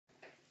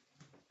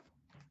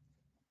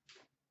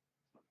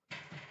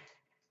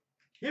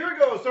Here we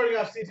go. Starting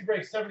off CT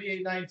break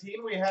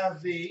 78-19, we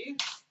have the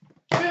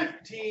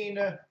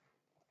 15-16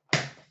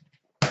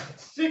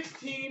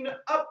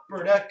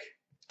 Upper Deck,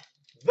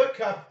 the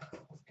Cup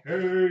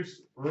case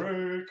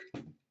break.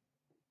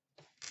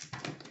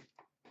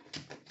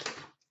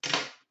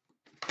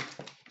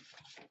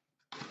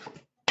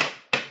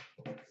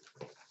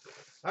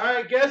 All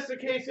right, guess the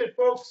case hit,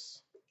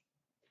 folks.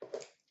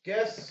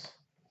 Guess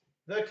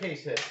the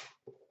case hit.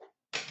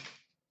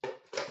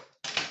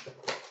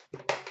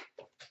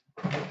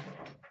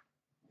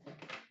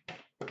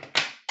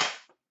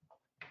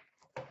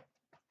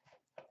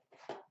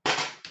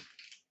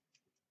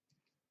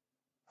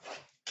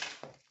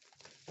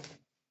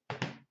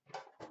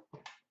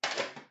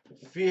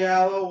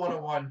 Fialo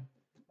 101.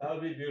 That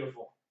would be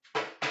beautiful.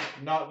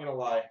 Not gonna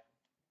lie.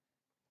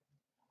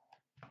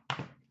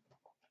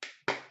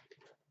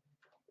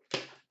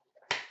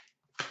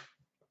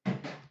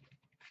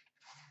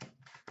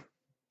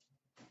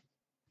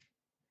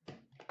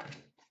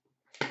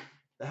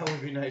 That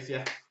would be nice,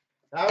 yeah.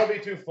 That would be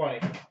too funny.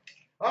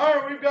 All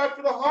right, we've got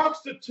for the Hawks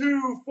the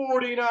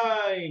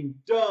 249,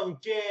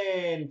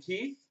 Duncan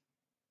Keith.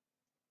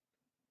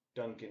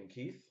 Duncan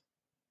Keith.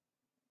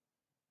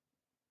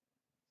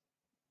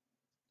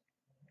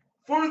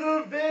 For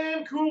the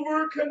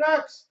Vancouver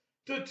Canucks,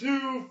 to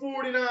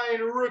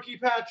 249 rookie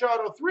patch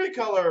auto, 3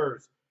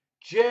 colors,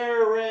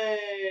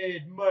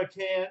 Jared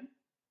McCann.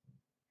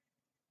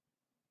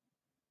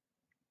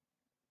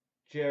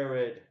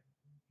 Jared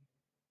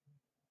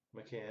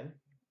McCann.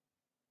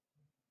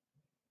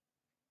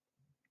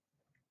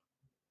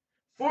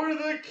 For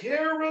the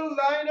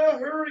Carolina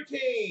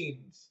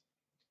Hurricanes,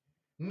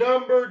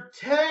 number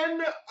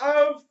 10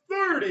 of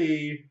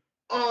 30,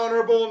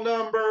 honorable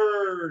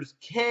numbers,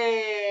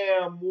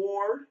 Cam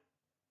Ward.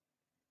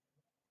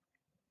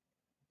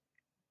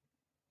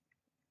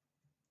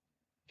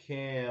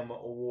 Cam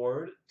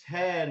Ward,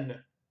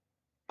 10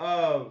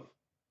 of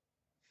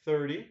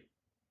 30.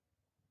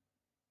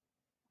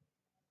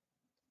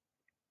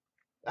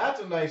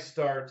 That's a nice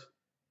start.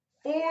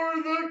 For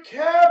the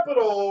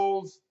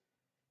Capitals,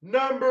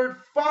 numbered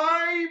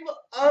 5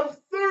 of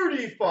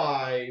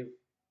 35,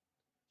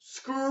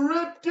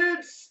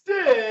 scripted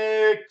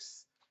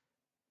sticks,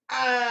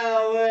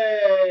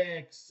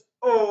 Alex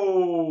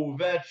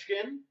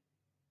Ovechkin.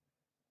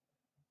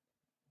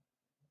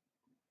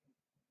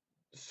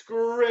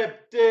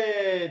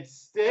 Scripted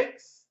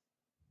sticks,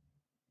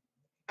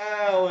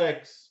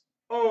 Alex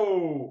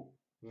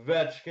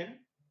Ovechkin.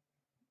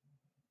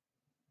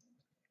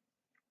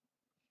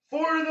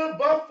 For the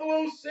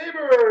Buffalo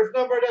Sabres,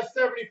 numbered at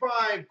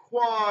 75,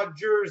 quad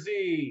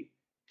jersey,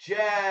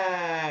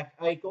 Jack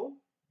Eichel.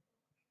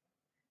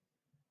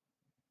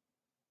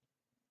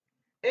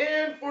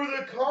 And for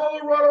the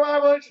Colorado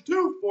Avalanche,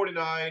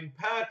 249,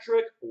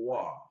 Patrick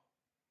Waugh.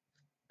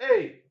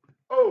 Hey,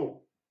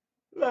 oh,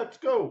 let's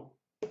go.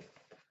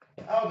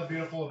 Oh, the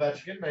beautiful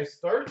Ovechkin. Nice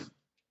start.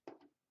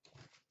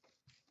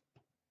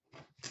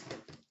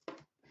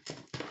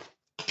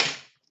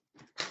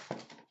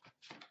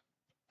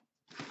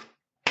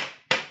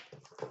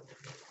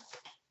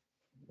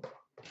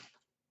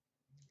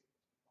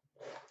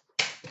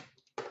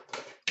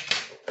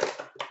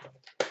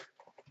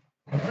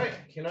 All right,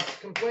 cannot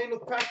complain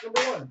with pack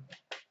number 1.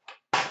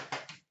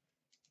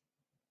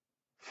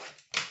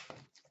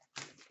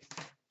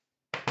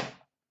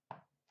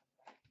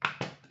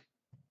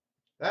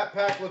 That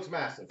pack looks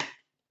massive.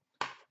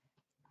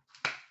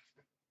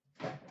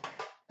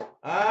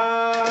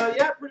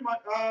 Yeah, pretty much.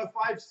 5,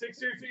 6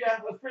 here, so yeah,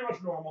 that's pretty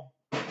much normal.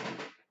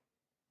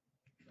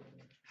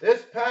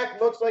 This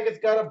pack looks like it's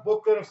got a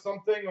booklet of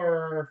something,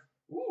 or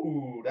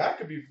ooh, that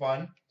could be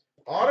fun.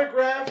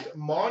 Autographed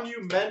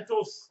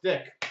monumental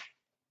stick.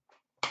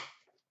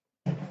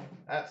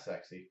 That's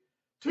sexy.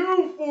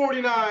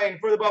 249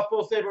 for the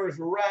Buffalo Sabres,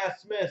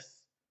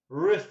 Rasmus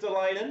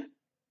Ristolainen.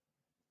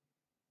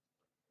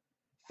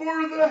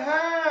 For the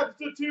Habs,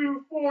 to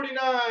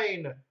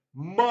 249,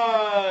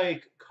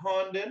 Mike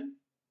Condon.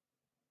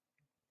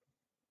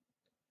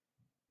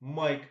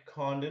 Mike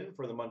Condon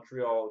for the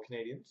Montreal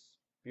Canadiens.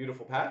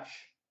 Beautiful patch.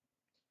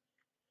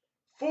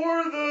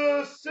 For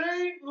the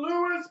St.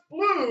 Louis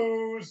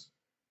Blues,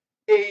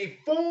 a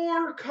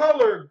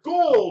 4-color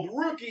gold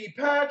rookie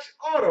patch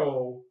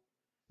auto,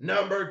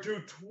 number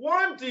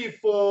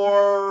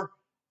 224,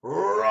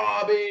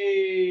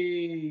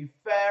 Robbie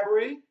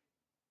Fabry.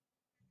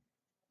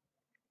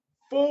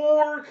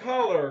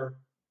 4-color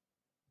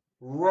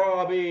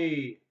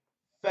Robbie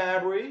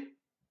Fabry.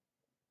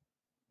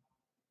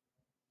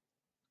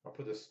 I'll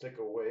put this stick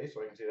away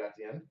so I can see it at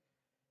the end.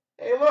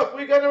 Hey, look,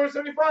 we got number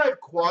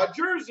 75, quad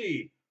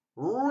jersey,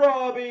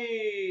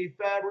 Robbie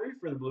Fabry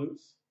for the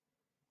Blues.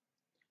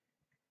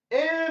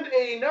 And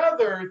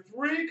another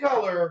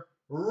 3-color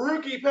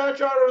rookie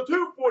patch auto,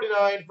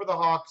 249 for the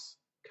Hawks,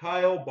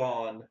 Kyle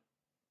Bond.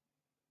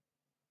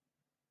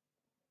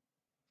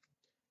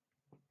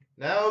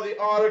 Now the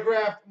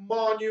autographed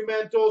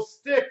monumental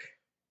stick.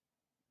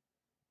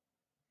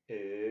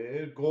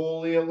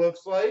 Goalie, it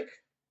looks like.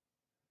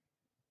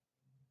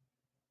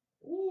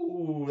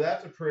 Ooh,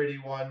 that's a pretty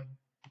one.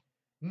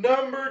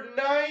 Number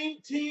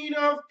 19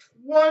 of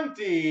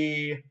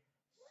 20,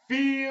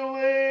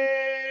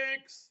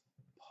 Felix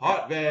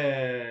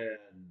Potvin.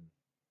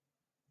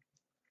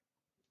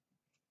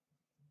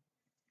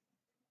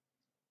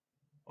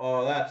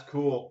 Oh, that's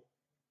cool.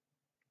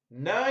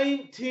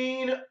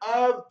 19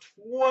 of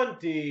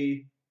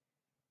 20,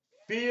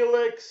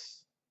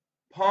 Felix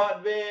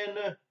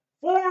Potvin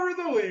for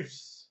the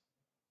Leafs.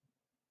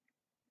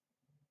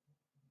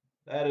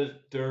 That is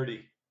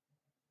dirty.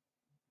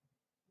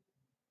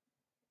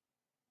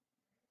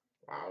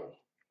 Wow.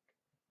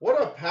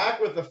 What a pack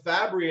with the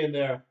Fabry in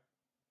there.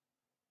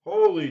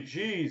 Holy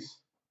jeez.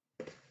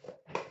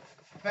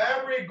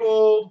 Fabry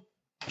gold,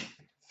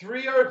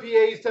 3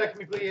 RPAs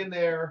technically in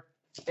there,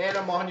 and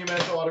a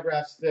monumental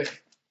autograph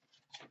stick.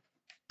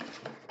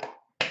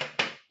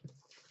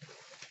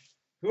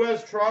 Who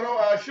has Toronto?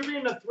 Should be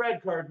in the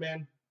thread card,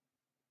 man.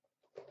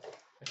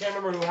 I can't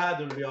remember who had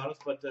them, to be honest,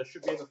 but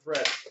should be in the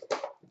thread.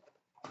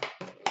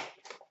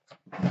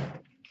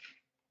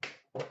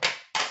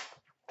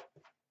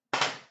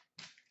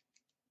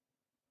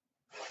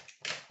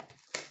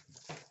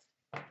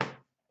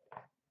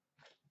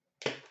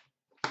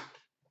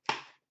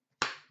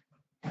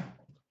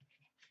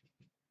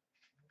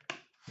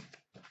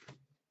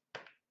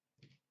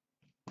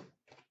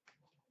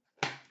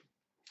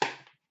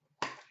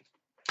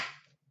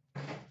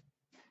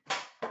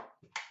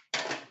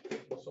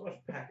 So much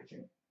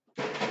packaging.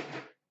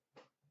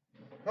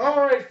 All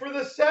right, for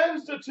the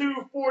Sens to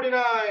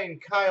 249,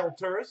 Kyle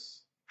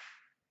Turris.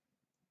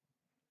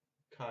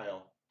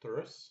 Kyle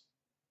Turris.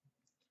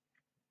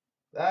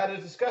 That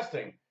is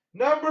disgusting.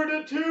 Number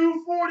to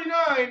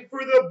 249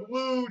 for the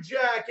Blue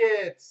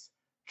Jackets,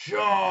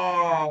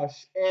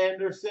 Josh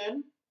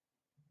Anderson.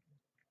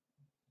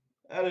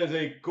 That is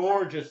a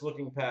gorgeous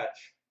looking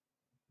patch.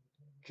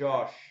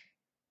 Josh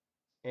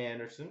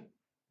Anderson.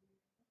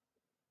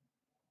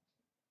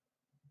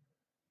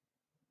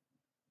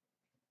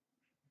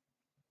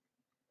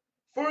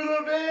 For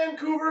the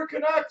Vancouver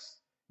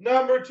Canucks,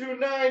 number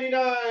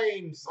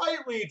 299,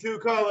 slightly 2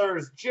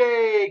 colors,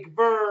 Jake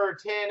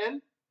Virtanen.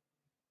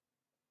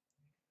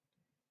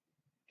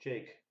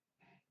 Jake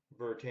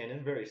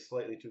Virtanen, very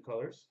slightly 2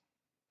 colors.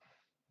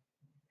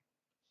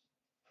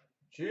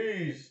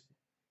 Jeez.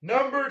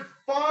 Numbered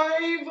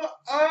 5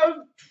 of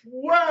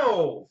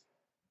 12,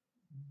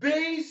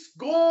 base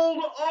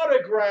gold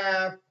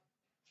autograph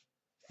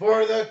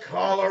for the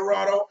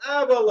Colorado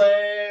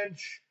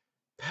Avalanche,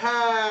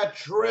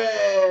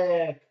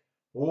 Patrick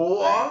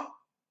Waugh.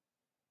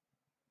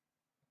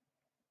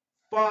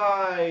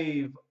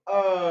 5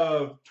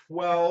 of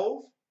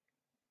 12,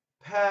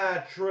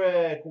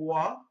 Patrick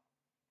Waugh.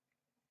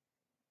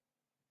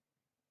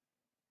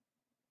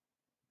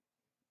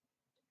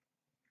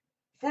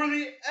 For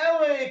the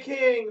LA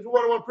Kings,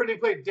 1-1 printing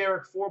plate,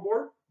 Derek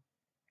Forbort.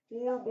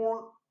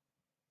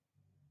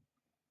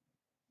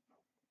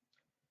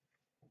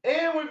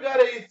 And we've got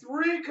a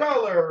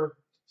 3-color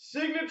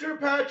signature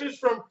patches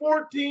from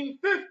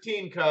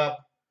 14-15 Cup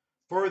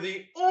for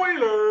the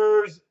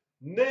Oilers,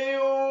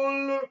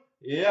 Nail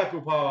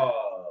Yakupov.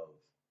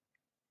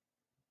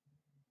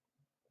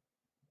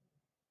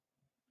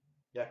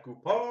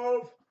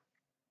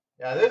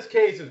 Yeah, this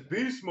case is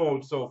beast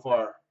mode so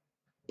far.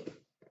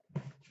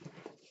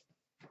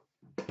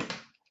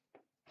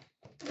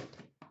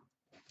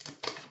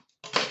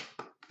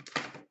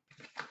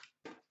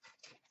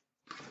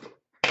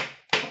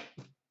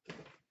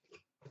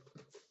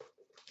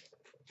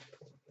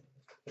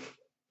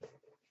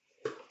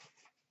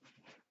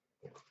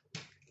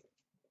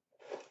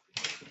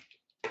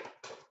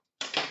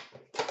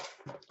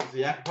 Is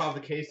the Yakupov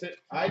the case it?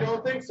 I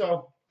don't think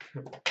so.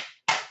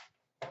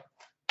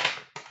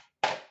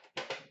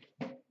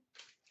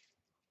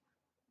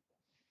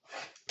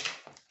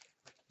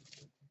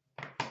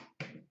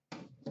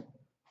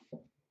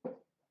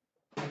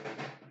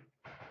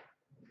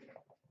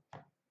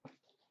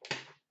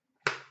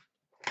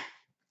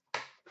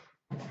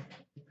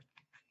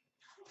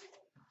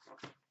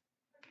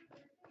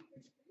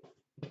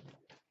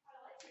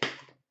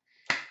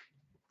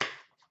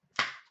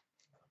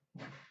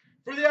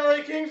 For the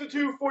LA Kings, a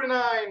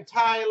 249,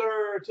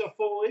 Tyler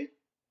Toffoli.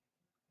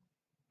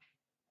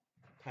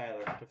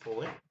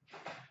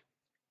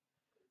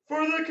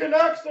 For the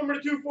Canucks, number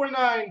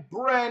 249,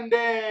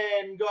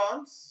 Brendan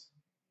Gaunce.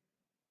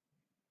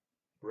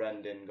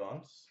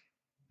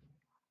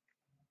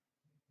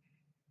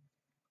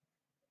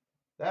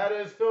 That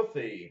is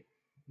filthy.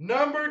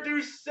 Number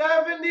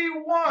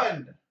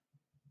 271.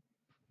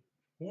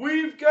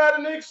 We've got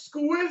an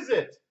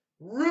exquisite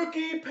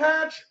rookie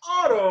patch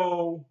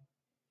auto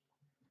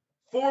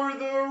for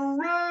the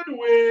Red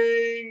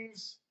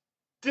Wings,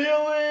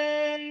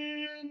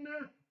 Dylan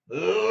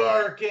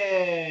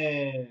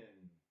Larkin.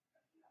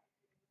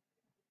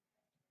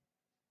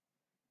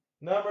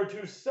 Number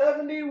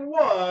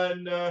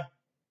 271,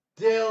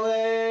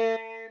 Dylan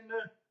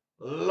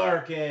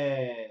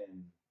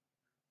Larkin.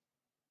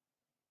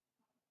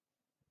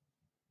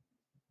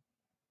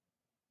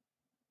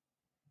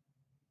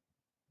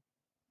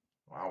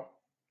 Wow.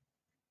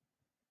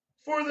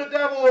 For the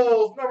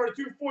Devils, number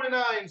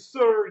 249,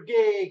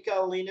 Sergei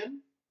Kalinin.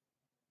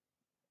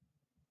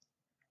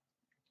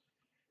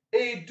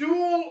 A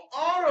dual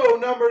auto,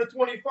 number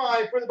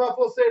 25, for the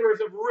Buffalo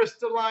Sabres of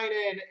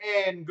Ristolainen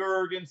and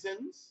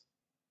Girgensons.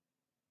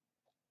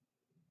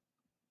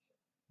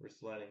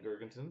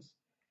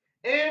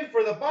 And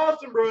for the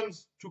Boston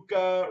Bruins,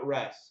 Tuukka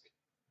Rask.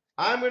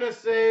 I'm going to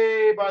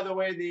say, by the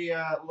way, the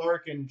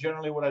Larkin,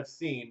 generally what I've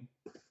seen,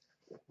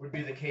 would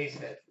be the case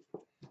hit.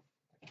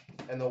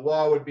 And the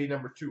wall would be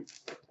number 2.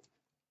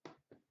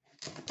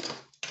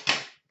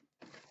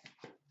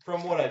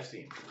 From what I've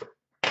seen.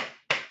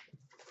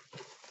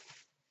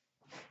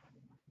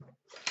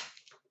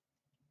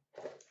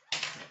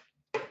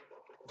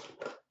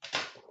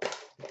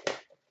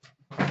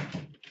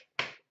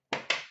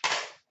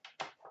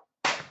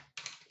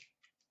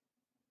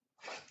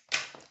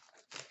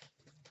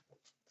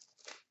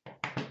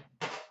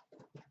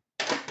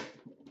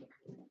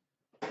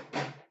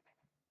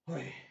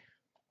 Oy.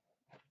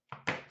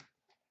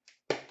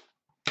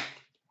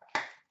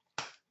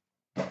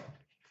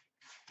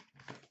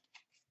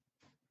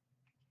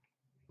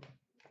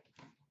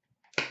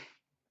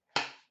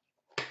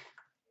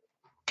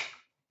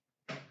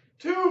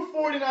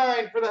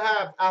 $2.49 for the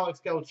Habs, Alex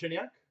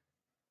Galchenyuk.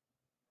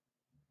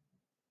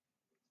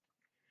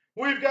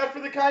 We've got for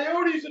the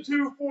Coyotes a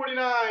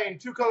 $2.49,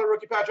 two-color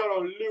rookie patch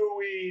auto,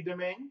 Louis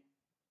Domingue.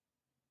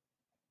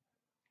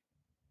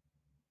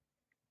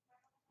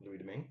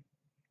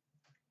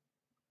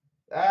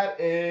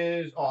 That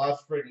is, oh,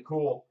 that's freaking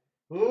cool.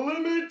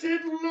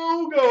 Limited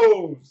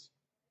logos.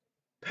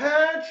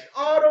 Patch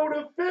auto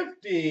to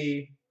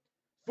 50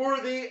 for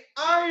the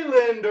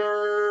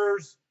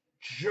Islanders,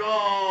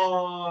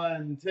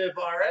 John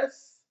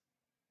Tavares.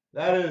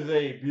 That is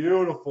a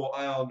beautiful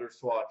Islander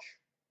swatch.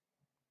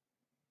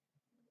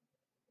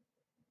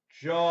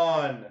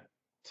 John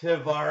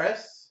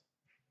Tavares.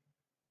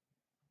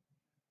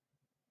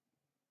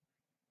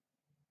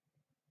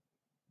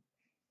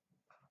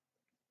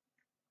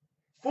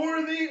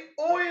 For the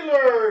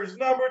Oilers,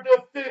 number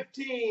to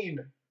 15,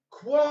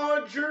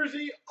 quad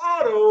jersey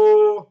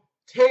auto,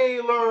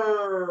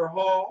 Taylor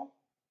Hall.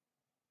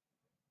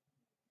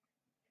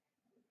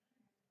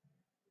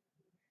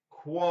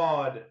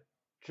 Quad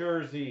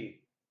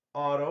jersey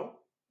auto,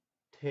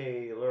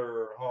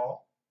 Taylor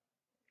Hall.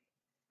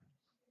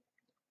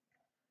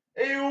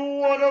 A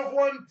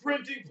 1/1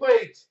 printing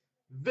plate,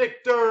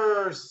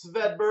 Victor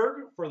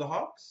Svedberg for the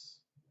Hawks.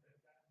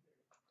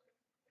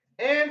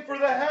 And for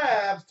the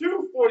Habs,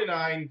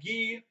 $2.49,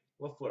 Guy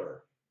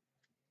Lafleur.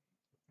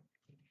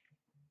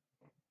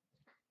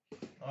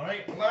 All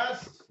right,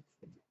 last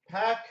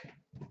pack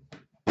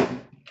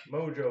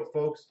mojo,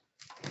 folks.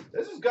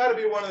 This has got to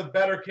be one of the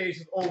better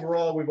cases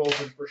overall we've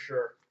opened for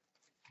sure.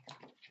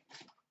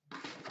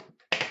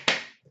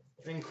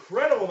 An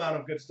incredible amount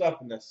of good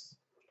stuff in this.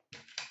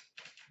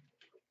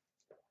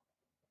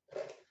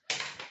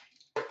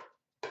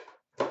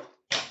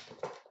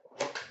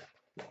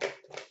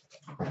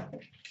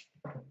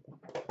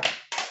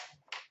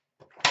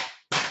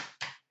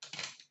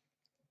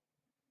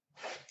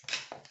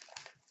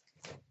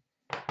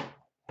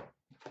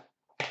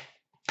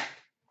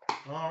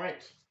 All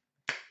right.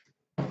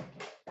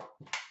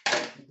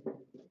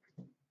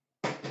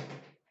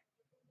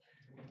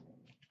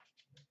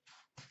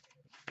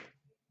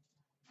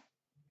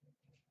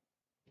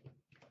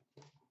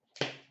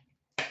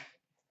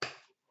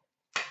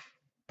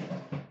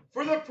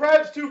 For the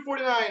Preds,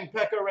 $2.49,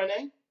 Pekka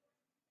Rinne.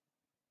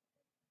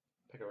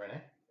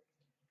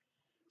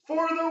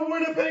 For the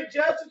Winnipeg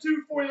Jets, a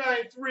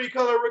 $2.49,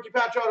 three-color rookie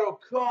patch auto,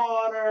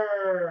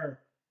 Connor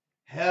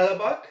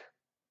Hellebuyck.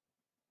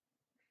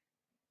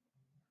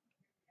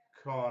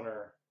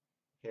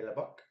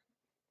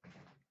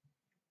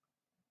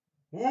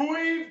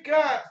 We've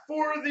got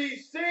for the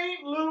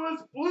St. Louis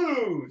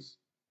Blues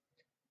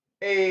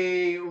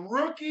a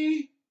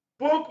rookie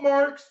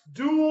bookmarks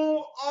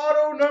dual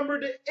auto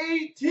number to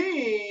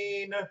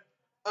 18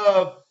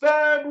 of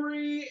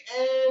Fabry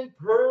and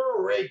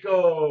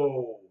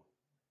Parayko.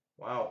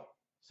 Wow.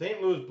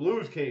 St. Louis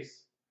Blues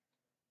case.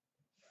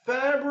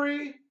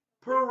 Fabry,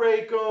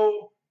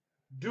 Parayko,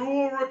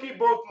 dual rookie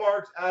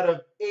bookmarks out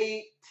of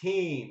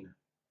 18.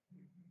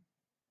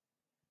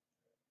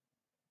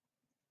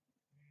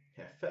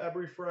 Yeah,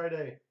 Fabry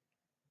Friday.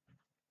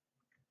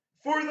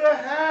 For the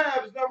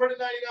Habs, number to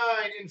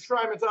 99,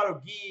 enshrinements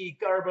auto, Guy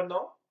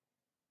Carbonneau.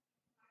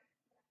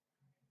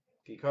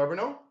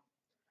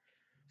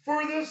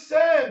 For the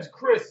Sens,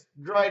 Chris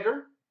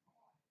Driedger.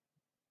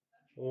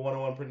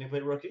 1/1 printing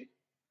plate rookie.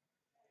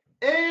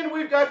 And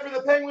we've got for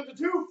the Penguins a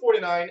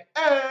 $2.49,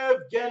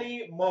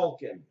 Evgeny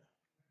Malkin.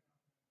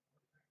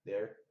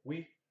 There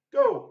we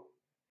go.